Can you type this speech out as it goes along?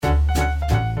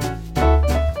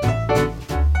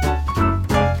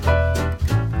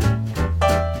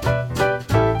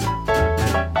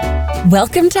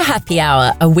Welcome to Happy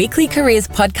Hour, a weekly careers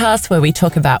podcast where we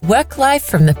talk about work life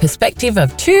from the perspective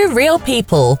of two real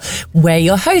people. We're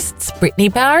your hosts, Brittany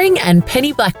Bowering and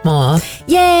Penny Blackmore.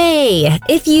 Yay!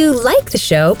 If you like the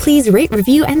show, please rate,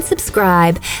 review, and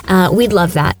subscribe. We'd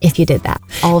love that if you did that.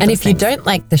 And if you don't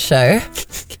like the show,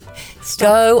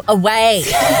 go away.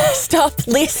 Stop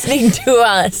listening to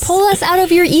us. Pull us out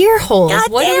of your ear holes. God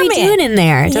what are damn we it. doing in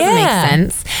there? It doesn't make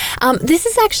sense. This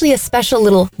is actually a special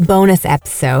little bonus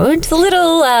episode. It's a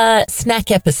little snack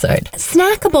episode.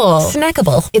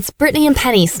 Snackable. It's Brittany and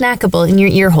Penny, snackable in your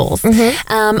ear holes.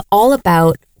 All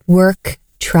about work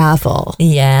travel.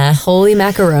 Yeah. Holy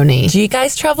macaroni. Do you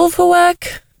guys travel for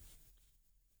work?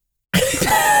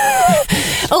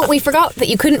 Oh, we forgot that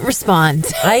you couldn't respond.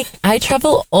 I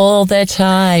travel all the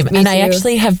time. Me and I too.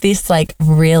 actually have this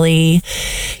really,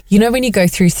 you know, when you go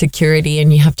through security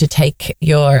and you have to take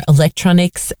your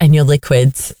electronics and your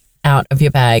liquids out of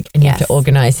your bag and you have to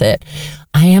organize it.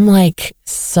 I am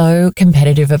so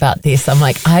competitive about this. I'm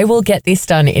I will get this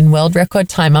done in world record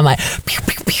time. I'm pew,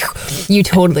 pew, pew. You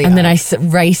totally And are. then I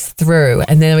race through.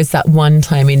 And there was that one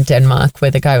time in Denmark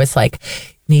where the guy was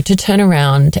need to turn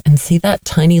around and see that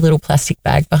tiny little plastic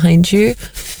bag behind you.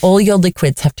 All your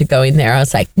liquids have to go in there. I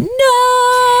was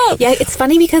no! Yeah, it's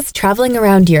funny because traveling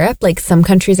around Europe, some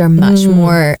countries are much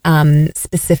more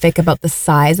specific about the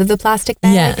size of the plastic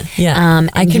bag. Yeah.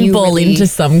 I can ball into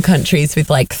some countries with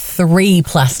 3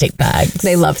 plastic bags.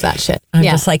 They love that shit. I'm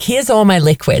just here's all my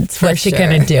liquids. What you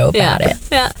going to do about it?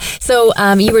 Yeah. So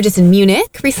you were just in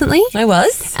Munich recently. I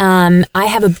was. I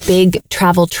have a big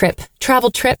travel trip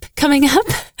coming up.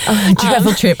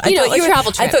 Travel trip.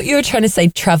 Travel trip. I thought you were trying to say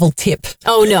travel tip.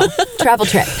 Oh, no. Travel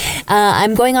trip.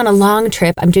 I'm going on a long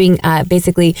trip. I'm doing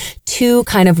basically 2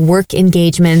 kind of work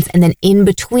engagements. And then in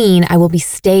between, I will be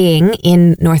staying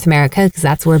in North America because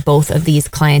that's where both of these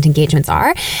client engagements are.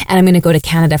 And I'm going to go to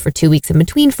Canada for 2 weeks in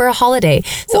between for a holiday.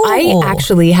 So I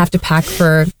actually have to pack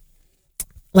for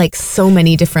so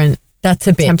many different That's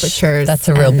a bitch. temperatures. That's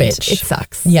a real bitch. It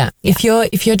sucks. Yeah. If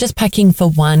you're just packing for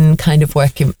one kind of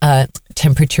work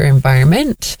temperature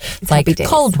environment, happy days.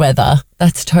 cold weather,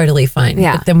 that's totally fine.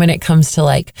 Yeah. But then when it comes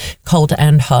to cold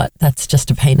and hot, that's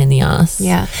just a pain in the ass.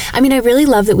 Yeah. I mean, I really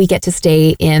love that we get to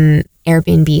stay in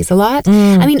Airbnbs a lot.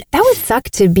 I mean, that would suck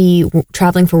to be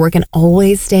traveling for work and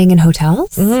always staying in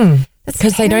hotels.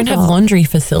 Because they don't have laundry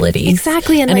facilities.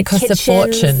 Exactly. And it costs kitchens. a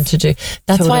fortune to do.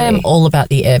 That's why I'm all about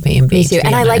the Airbnb. Me too.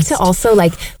 And I like to also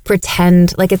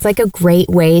pretend it's a great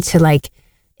way to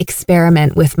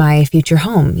experiment with my future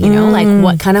home. You know,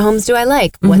 what kind of homes do I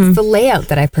like? What's the layout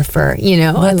that I prefer? You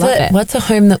know, I love it. What's a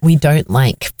home that we don't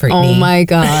like, Brittany? Oh my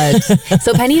God.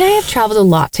 So Penny and I have traveled a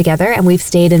lot together and we've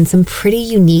stayed in some pretty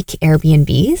unique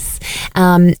Airbnbs.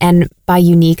 And by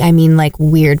unique, I mean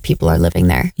weird people are living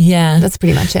there. Yeah. That's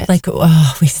pretty much it.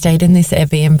 We stayed in this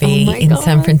Airbnb in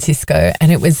San Francisco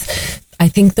and it was, I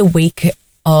think the week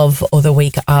of or the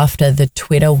week after the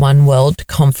Twitter One World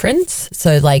conference.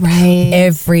 So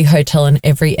every hotel and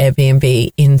every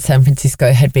Airbnb in San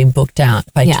Francisco had been booked out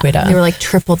by Twitter. They were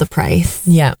triple the price.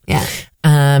 Yeah. Yeah.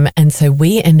 And so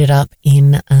we ended up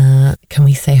in, can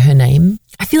we say her name?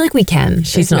 I feel like we can.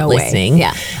 She's There's not no listening.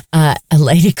 Way. Yeah. A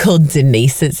lady called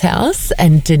Denise's house.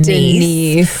 And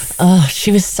Denise. Oh,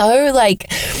 she was so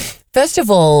first of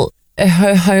all,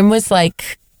 her home was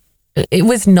it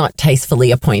was not tastefully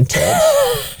appointed.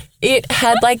 It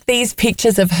had these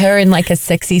pictures of her in a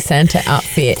sexy Santa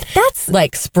outfit.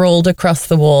 That's sprawled across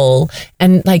the wall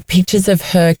and pictures of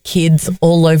her kids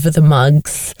all over the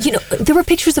mugs. You know, there were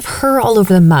pictures of her all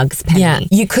over the mugs, Penny. Yeah,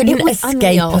 you couldn't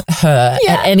escape her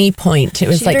at any point. It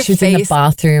was she was in the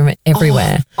bathroom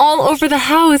everywhere. All over the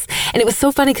house. And it was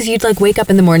so funny because you'd wake up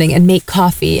in the morning and make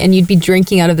coffee and you'd be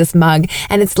drinking out of this mug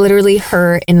and it's literally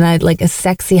her in a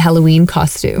sexy Halloween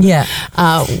costume. Yeah.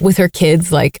 With her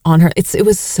kids on her. It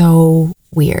was so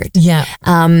weird. Yeah.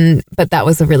 But that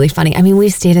was a really funny. I mean,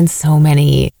 we've stayed in so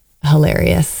many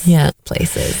hilarious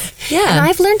places. Yeah. And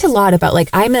I've learned a lot about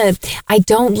I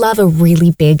don't love a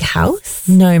really big house.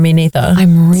 No, me neither.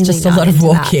 I'm really it's just a not lot of into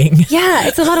walking. that. Yeah,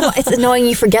 it's a lot of, it's annoying.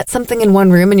 You forget something in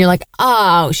one room and you're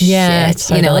oh shit, Yeah,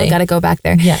 totally. got to go back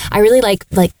there. Yeah. I really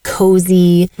like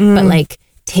cozy, but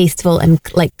tasteful and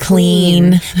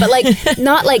clean, but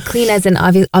not clean as in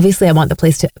obviously I want the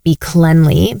place to be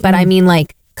cleanly, but I mean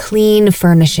clean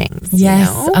furnishings. Yes,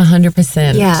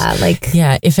 100%. Yeah,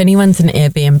 yeah. If anyone's an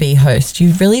Airbnb host,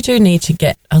 you really do need to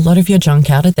get a lot of your junk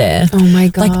out of there. Oh my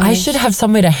God. I should have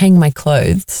somewhere to hang my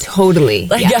clothes. Totally.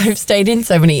 I've stayed in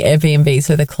so many Airbnbs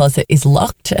where the closet is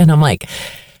locked and I'm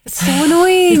it's so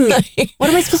annoying. What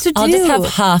am I supposed to do? I'll just have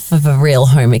half of a real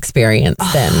home experience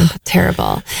then.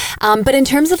 Terrible. But in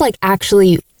terms of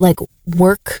actually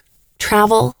work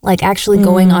travel, like actually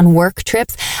going on work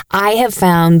trips, I have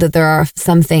found that there are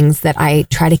some things that I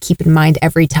try to keep in mind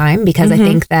every time, because I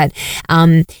think that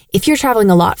if you're traveling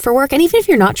a lot for work, and even if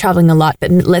you're not traveling a lot,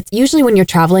 but usually when you're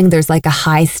traveling, there's like a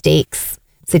high stakes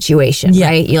situation,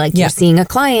 right? You're seeing a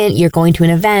client, you're going to an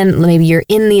event, maybe you're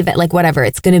in the event, like whatever.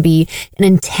 It's going to be an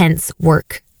intense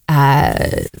work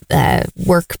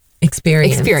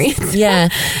experience. Yeah.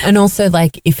 And also,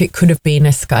 like, if it could have been a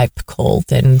Skype call,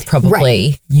 then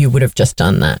probably you would have just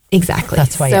done that. Exactly.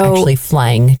 That's why you're actually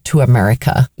flying to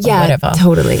America or whatever.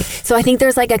 Totally. So I think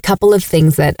there's like a couple of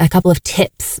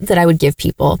tips that I would give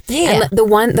people. Yeah.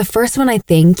 And the first one I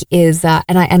think is, and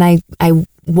I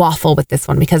waffle with this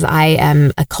one because I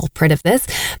am a culprit of this,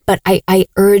 but I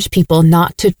urge people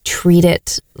not to treat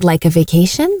it like a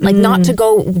vacation, like not to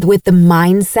go with the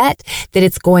mindset that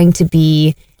it's going to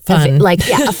be fun.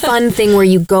 A fun thing where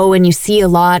you go and you see a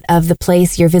lot of the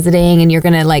place you're visiting and you're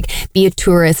going to like be a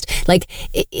tourist. Like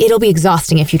it'll be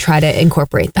exhausting if you try to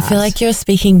incorporate that. I feel like you're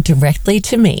speaking directly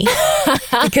to me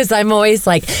because I'm always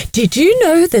like, did you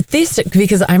know that this,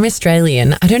 because I'm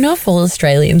Australian. I don't know if all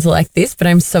Australians are like this, but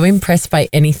I'm so impressed by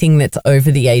anything that's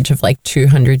over the age of like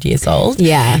 200 years old.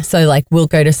 Yeah. So like we'll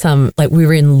go to we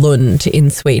were in Lund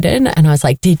in Sweden, and I was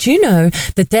like, did you know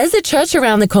that there's a church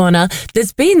around the corner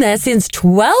that's been there since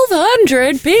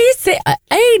 1200 BC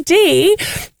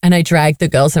AD? And I dragged the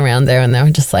girls around there and they were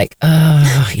just like,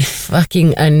 oh, you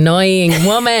fucking annoying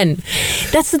woman.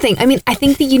 That's the thing. I mean, I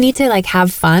think that you need to like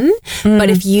have fun,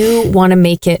 but if you want to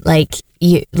make it like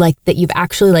that you've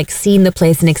actually like seen the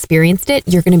place and experienced it,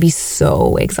 you're going to be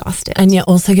so exhausted. And you're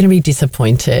also going to be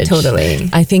disappointed. Totally.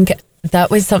 I think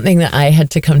that was something that I had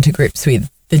to come to grips with.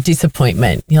 The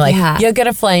disappointment. You're like, you're going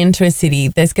to fly into a city.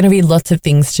 There's going to be lots of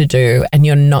things to do and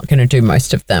you're not going to do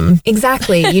most of them.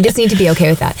 Exactly. You just need to be okay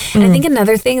with that. And I think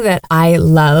another thing that I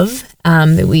love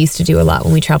that we used to do a lot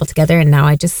when we traveled together, and now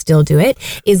I just still do it,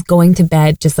 is going to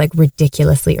bed just like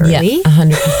ridiculously early. Yeah,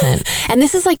 100%. And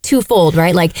this is like twofold,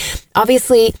 right? Like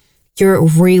obviously you're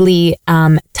really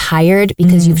tired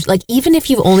because you've like, even if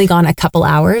you've only gone a couple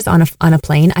hours on a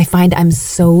plane, I find I'm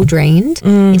so drained.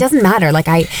 It doesn't matter. Like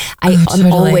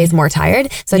I'm always more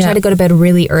tired. So I try to go to bed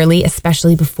really early,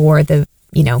 especially before the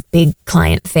big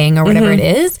client thing or whatever it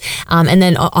is. And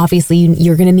then obviously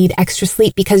you're going to need extra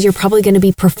sleep because you're probably going to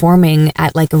be performing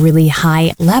at like a really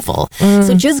high level.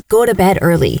 So just go to bed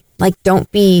early. Like don't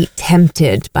be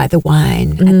tempted by the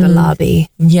wine at the lobby.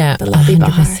 Yeah, the lobby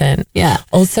 100%. bar. Yeah.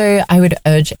 Also, I would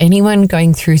urge anyone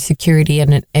going through security at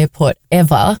an airport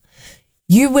ever,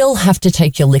 you will have to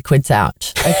take your liquids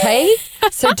out, okay?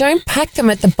 So don't pack them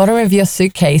at the bottom of your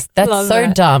suitcase.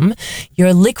 That's dumb.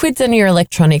 Your liquids and your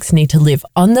electronics need to live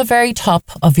on the very top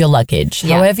of your luggage.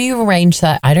 Yeah. However you arrange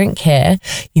that, I don't care.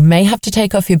 You may have to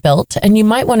take off your belt and you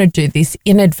might want to do this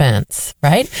in advance,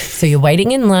 right? So you're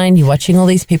waiting in line, you're watching all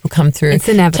these people come through. It's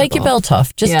inevitable. Take your belt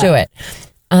off. Just do it.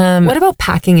 What about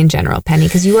packing in general, Penny?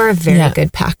 Because you are a very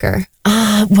good packer.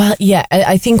 Well, yeah,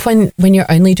 I think when you're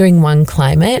only doing one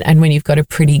climate and when you've got a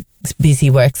pretty busy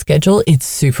work schedule, it's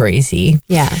super easy.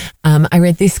 Yeah. I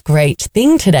read this great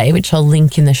thing today, which I'll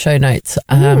link in the show notes.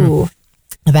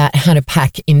 About how to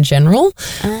pack in general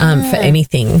for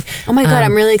anything. Oh my God,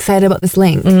 I'm really excited about this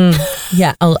link.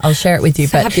 Yeah, I'll share it with you.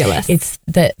 Fabulous. But it's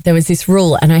that there was this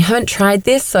rule, and I haven't tried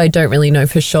this, so I don't really know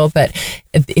for sure, but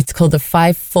it's called the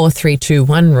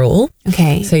 5-4-3-2-1 rule.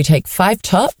 Okay. So you take 5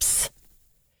 tops.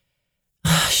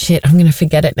 Oh, shit, I'm going to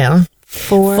forget it now.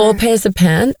 4 pairs of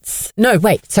pants. No,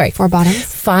 wait, sorry. 4 bottoms?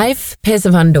 5 pairs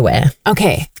of underwear.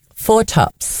 Okay. 4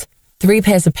 tops. 3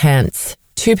 pairs of pants.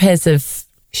 2 pairs of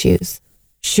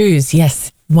shoes,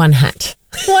 yes. 1 hat.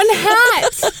 1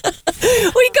 hat.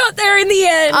 We got there in the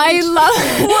end. I love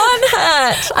 1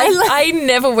 hat. I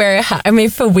never wear a hat. I mean,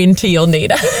 for winter, you'll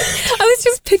need it. I was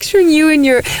just picturing you in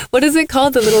your, what is it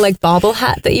called? The little like bobble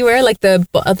hat that you wear, like the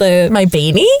my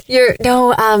beanie.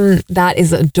 That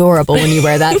is adorable when you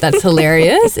wear that. That's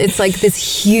hilarious. It's like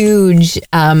this huge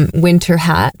winter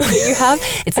hat that you have.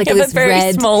 It's like this very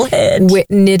red small head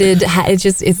knitted hat.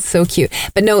 It's so cute.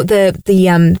 But no,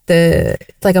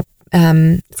 it's like a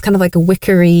it's kind of like a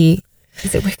wickery.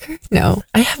 Is it wicker? No.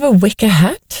 I have a wicker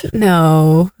hat.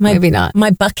 No, maybe not. My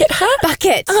bucket hat?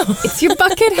 Bucket. Oh. It's your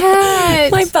bucket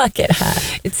hat. My bucket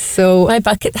hat. It's so my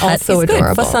bucket hat also is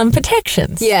adorable. Good for some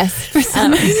protections. Yes, for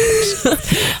some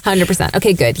 100%.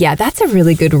 Okay, good. Yeah, that's a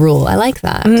really good rule. I like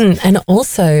that. And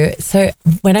also, so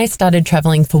when I started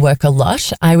traveling for work a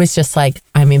lot, I was just like,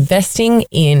 I'm investing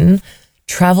in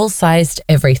travel-sized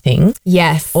everything.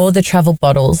 Yes. Or the travel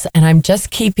bottles. And I'm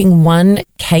just keeping one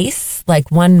case, like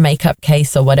one makeup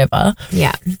case or whatever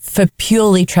for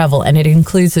purely travel. And it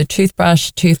includes a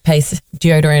toothbrush, toothpaste,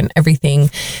 deodorant,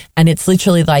 everything. And it's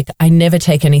literally like I never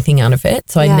take anything out of it.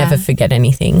 So I never forget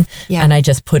anything. Yeah. And I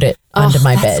just put it under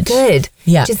my bed. Good.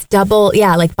 Yeah. Just double,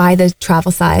 like buy the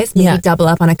travel size, maybe double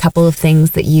up on a couple of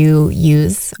things that you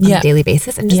use on a daily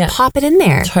basis and just pop it in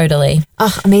there. Totally.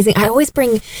 Oh, amazing. I always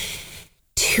bring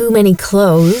too many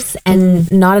clothes and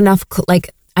not enough,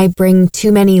 I bring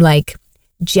too many like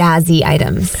jazzy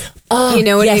items. Oh, you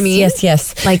know what I mean?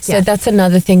 Yes. So that's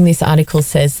another thing this article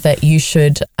says, that you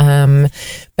should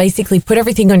basically put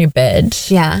everything on your bed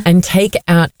and take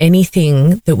out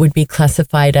anything that would be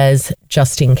classified as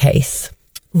just in case.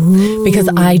 Ooh. Because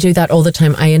I do that all the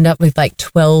time. I end up with like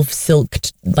 12 silk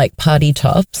like party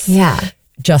tops. Yeah.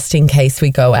 Just in case we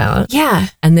go out. Yeah.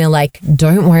 And they're like,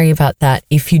 don't worry about that.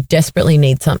 If you desperately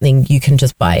need something, you can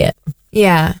just buy it.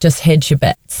 Yeah. Just hedge your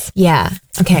bets. Yeah.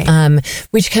 Okay.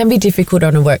 Which can be difficult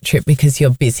on a work trip because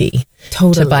you're busy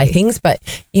to buy things. But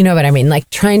you know what I mean? Like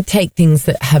try and take things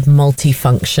that have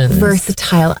multi-functions.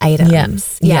 Versatile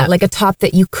items. Yeah. Like a top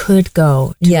that you could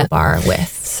go to a bar with.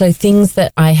 So things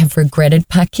that I have regretted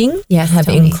packing have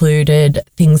included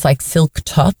things like silk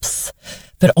tops,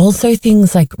 but also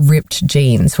things like ripped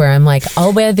jeans where I'm like,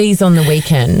 I'll wear these on the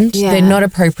weekend. Yeah. They're not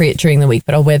appropriate during the week,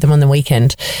 but I'll wear them on the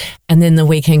weekend. And then the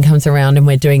weekend comes around and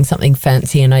we're doing something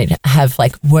fancy and I have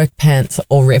like work pants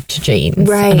or ripped jeans.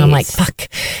 Right. And I'm like, fuck.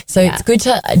 So it's good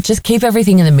to just keep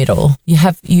everything in the middle.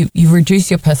 You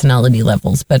reduce your personality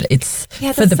levels, but it's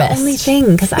for the best. That's the only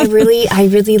thing, because I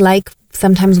really like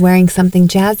sometimes wearing something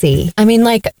jazzy. I mean,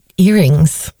 like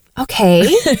earrings. Okay.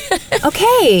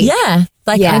 Yeah.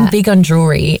 Like I'm big on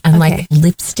jewelry and like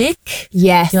lipstick.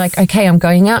 Yes. You're like, okay, I'm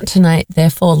going out tonight,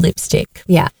 therefore lipstick.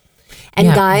 Yeah. And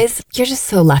guys, you're just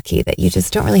so lucky that you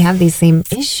just don't really have these same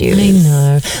issues. I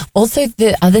know. Also,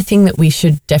 the other thing that we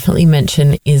should definitely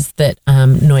mention is that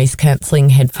noise cancelling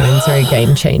headphones are a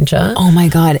game changer. Oh my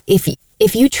God.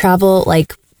 If you travel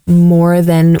like more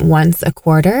than once a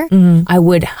quarter, I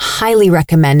would highly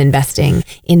recommend investing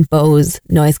in Bose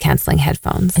noise cancelling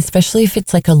headphones. Especially if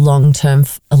it's like a long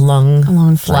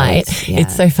flight. Yeah.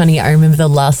 It's so funny. I remember the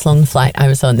last long flight I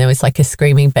was on, there was like a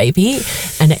screaming baby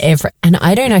and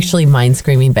I don't actually mind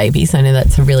screaming babies. I know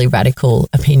that's a really radical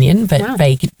opinion, but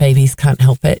babies can't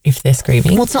help it if they're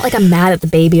screaming. Well, it's not like I'm mad at the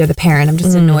baby or the parent. I'm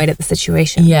just annoyed at the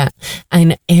situation. Yeah.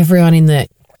 And everyone in the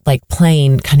like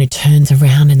plane kind of turns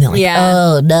around and they're like,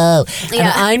 oh no. And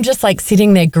I'm just like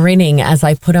sitting there grinning as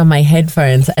I put on my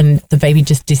headphones and the baby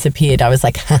just disappeared. I was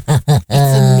like, it's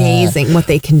amazing what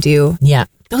they can do. Yeah.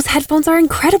 Those headphones are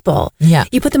incredible. Yeah.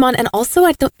 You put them on, and also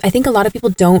I think a lot of people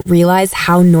don't realize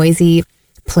how noisy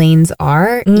planes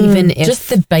are, even if just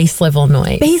the bass level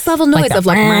noise. Like of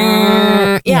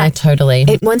like, yeah, totally.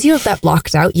 Once you have that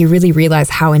blocked out, you really realize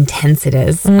how intense it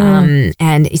is.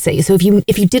 And so if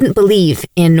you didn't believe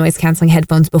in noise cancelling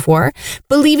headphones before,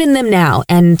 believe in them now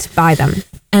and buy them.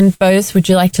 And Bose, would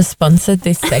you like to sponsor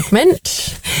this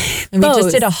segment? And we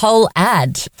just did a whole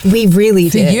ad. We really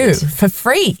did. For you, for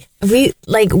free.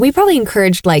 We probably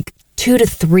encouraged like 2 to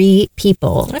 3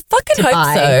 people. I fucking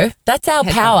hope so. That's our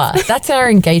power. That's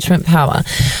our engagement power.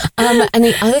 And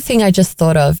the other thing I just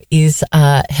thought of is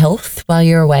health while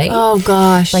you're away. Oh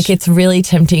gosh. Like it's really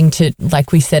tempting to,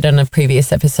 like we said on a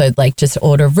previous episode, like just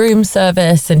order room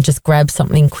service and just grab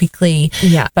something quickly.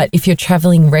 Yeah. But if you're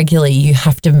traveling regularly, you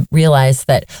have to realize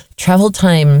that travel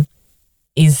time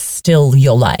is still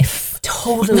your life.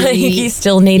 Totally. You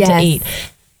still need to eat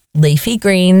leafy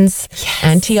greens,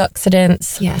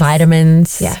 antioxidants,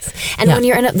 vitamins. Yes. And when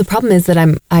you're the problem is that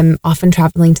I'm often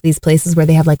traveling to these places where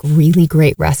they have like really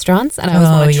great restaurants and I always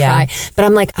want to try. But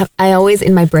I'm like, I always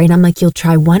in my brain, I'm like, you'll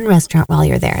try one restaurant while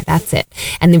you're there. That's it.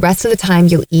 And the rest of the time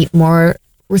you'll eat more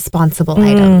responsible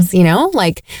items, you know?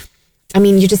 Like, I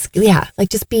mean, you just,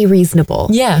 just be reasonable.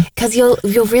 Yeah. Because you'll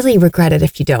really regret it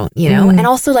if you don't, you know? And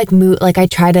also like move, like I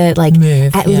try to like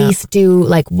move, at least do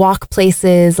like walk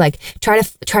places, like try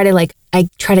to like, I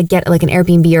try to get like an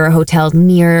Airbnb or a hotel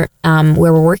near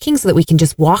where we're working so that we can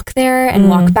just walk there and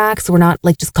walk back. So we're not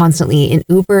like just constantly in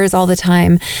Ubers all the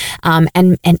time.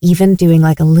 And even doing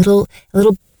like a little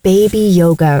baby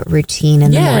yoga routine in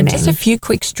the morning. Just a few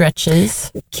quick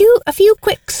stretches. A few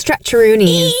quick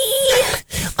stretcheroonies.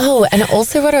 Oh, and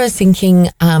also what I was thinking,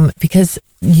 because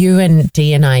you and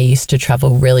Dee and I used to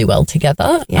travel really well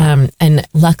together. Yeah. And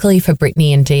luckily for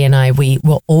Brittany and Dee and I, we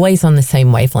were always on the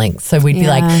same wavelength. So we'd be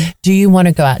like, do you want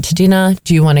to go out to dinner?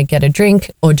 Do you want to get a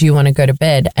drink? Or do you want to go to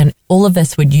bed? And all of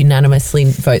us would unanimously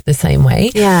vote the same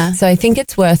way. Yeah. So I think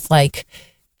it's worth like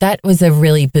that was a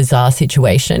really bizarre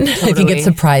situation. I think it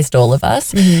surprised all of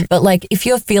us. But like, if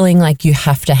you're feeling like you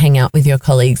have to hang out with your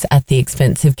colleagues at the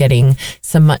expense of getting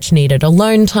some much needed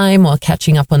alone time or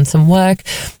catching up on some work,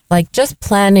 like just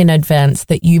plan in advance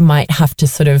that you might have to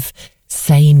sort of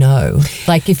say no.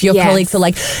 Like if your colleagues are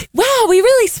like, wow, we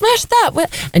really smashed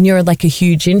that. And you're like a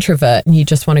huge introvert and you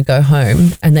just want to go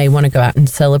home and they want to go out and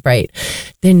celebrate,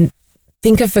 then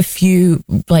think of a few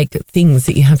like things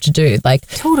that you have to do. Like,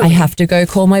 I have to go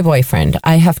call my boyfriend.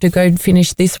 I have to go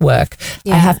finish this work.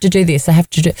 I have to do this. I have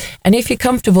to do. And if you're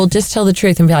comfortable, just tell the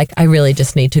truth and be like, I really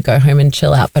just need to go home and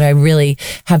chill out, but I really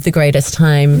have the greatest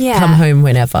time. Come home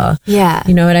whenever. Yeah.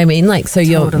 You know what I mean? Like, so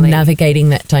you're navigating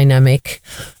that dynamic.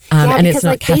 And it's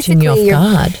not catching you off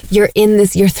guard.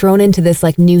 You're thrown into this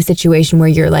like new situation where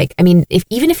you're like, I mean,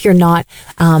 even if you're not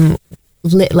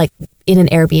like in an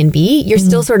Airbnb, you're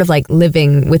still sort of like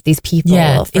living with these people.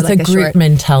 Yeah, it's like a group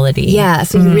mentality. Yeah,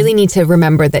 so you really need to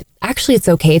remember that actually it's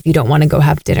okay if you don't want to go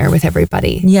have dinner with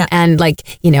everybody. Yeah. And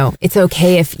like, you know, it's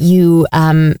okay if you,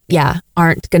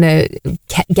 aren't going to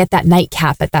get that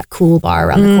nightcap at that cool bar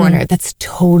around the corner. That's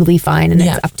totally fine. And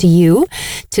it's up to you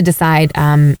to decide,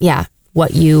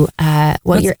 what you're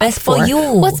best for you.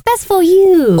 What's best for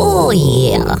you. Oh,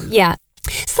 yeah. Yeah.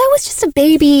 So that was just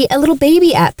a little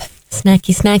baby app.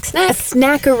 Snacky snack snack. A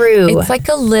snackaroo. It's like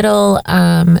a little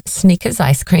Snickers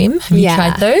ice cream. Have you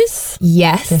tried those?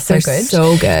 Yes. They're so good.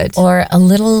 So good. Or a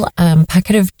little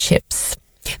packet of chips.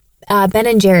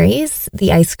 Ben & Jerry's,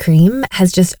 the ice cream,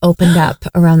 has just opened up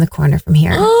around the corner from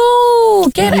here. Oh,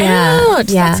 get out.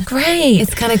 Yeah. That's great.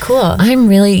 It's kind of cool. I'm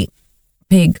really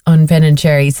big on Ben &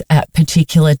 Jerry's at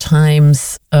particular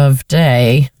times of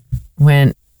day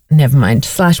when, never mind.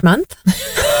 / month?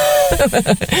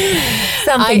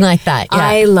 Something like that.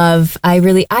 Yeah.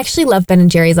 I actually love Ben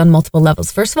 & Jerry's on multiple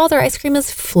levels. First of all, their ice cream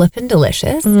is flippin'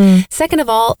 delicious. Second of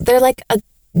all, they're like a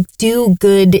do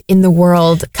good in the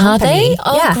world company. Are they?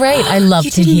 Oh, great. I love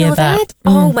to hear that.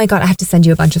 Oh my God. I have to send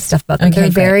you a bunch of stuff about them. Okay,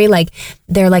 they're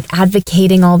like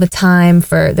advocating all the time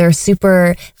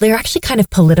they're actually kind of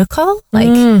political.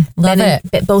 Like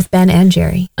both Ben and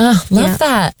Jerry. Oh, love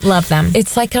that. Love them.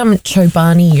 It's like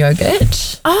Chobani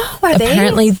yogurt. Oh, are they?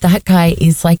 Apparently that guy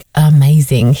is like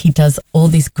amazing. He does all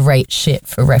this great shit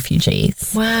for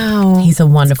refugees. Wow. He's a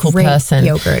wonderful person.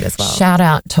 Yogurt as well. Shout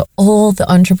out to all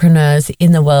the entrepreneurs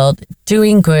in the world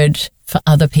doing good for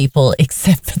other people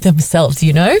except for themselves,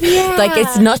 you know? Yeah. Like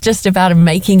it's not just about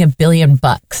making $1 billion.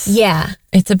 Yeah.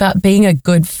 It's about being a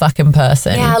good fucking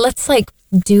person. Yeah, let's like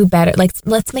do better. Like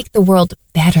let's make the world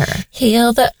better.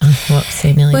 Heal the whoops,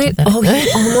 I nearly did that. Oh,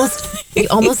 you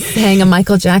almost sang a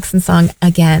Michael Jackson song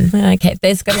again. Okay,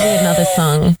 there's got to be another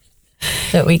song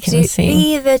that we can sing.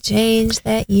 Be the change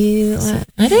that you want.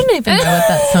 I don't even know what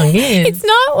that song is. It's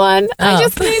not one. I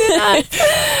just made it up.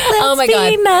 Oh my God.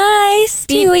 Be nice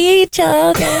to each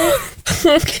other.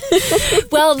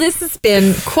 Well, this has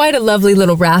been quite a lovely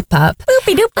little wrap up.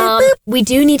 We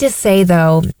do need to say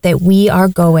though that we are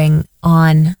going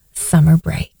on summer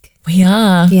break. We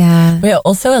are. Yeah. We're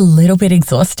also a little bit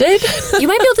exhausted. You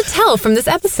might be able to tell from this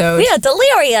episode. We are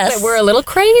delirious. That we're a little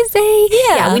crazy.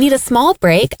 Yeah. We need a small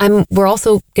break. We're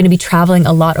also going to be traveling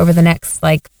a lot over the next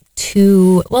month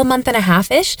and a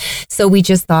half-ish. So we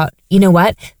just thought, you know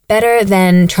what? Better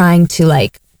than trying to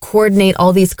coordinate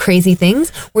all these crazy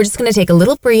things. We're just going to take a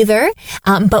little breather.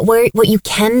 But what you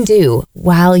can do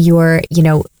while you're,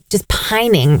 just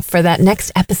pining for that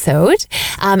next episode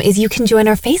is you can join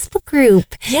our Facebook group.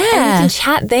 Yeah. And we can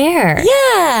chat there.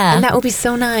 Yeah. And that will be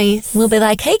so nice. We'll be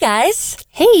like, hey guys.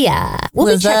 Hey,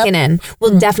 we'll be checking in.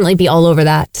 We'll definitely be all over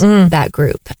that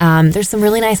group. There's some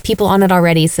really nice people on it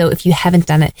already. So if you haven't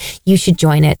done it, you should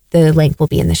join it. The link will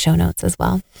be in the show notes as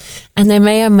well. And there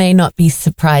may or may not be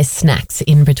surprise snacks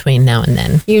in between now and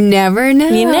then. You never know.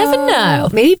 You never know.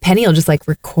 Maybe Penny will just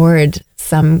record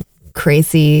some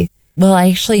crazy... Well, I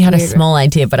actually had a small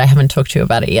idea, but I haven't talked to you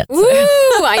about it yet. So. Woo!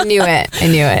 I knew it.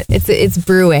 It's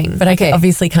brewing. But I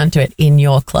obviously can't do it in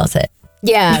your closet.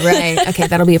 Yeah, right. Okay,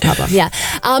 that'll be a problem. Yeah.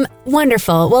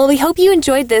 Wonderful. Well, we hope you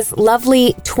enjoyed this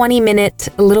lovely 20-minute,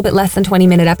 a little bit less than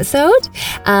 20-minute episode.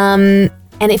 And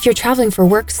if you're traveling for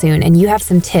work soon and you have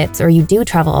some tips or you do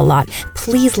travel a lot,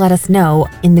 please let us know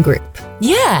in the group.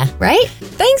 Yeah. Right?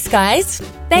 Thanks, guys.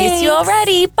 Thanks. Miss you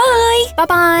already. Bye.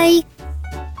 Bye-bye.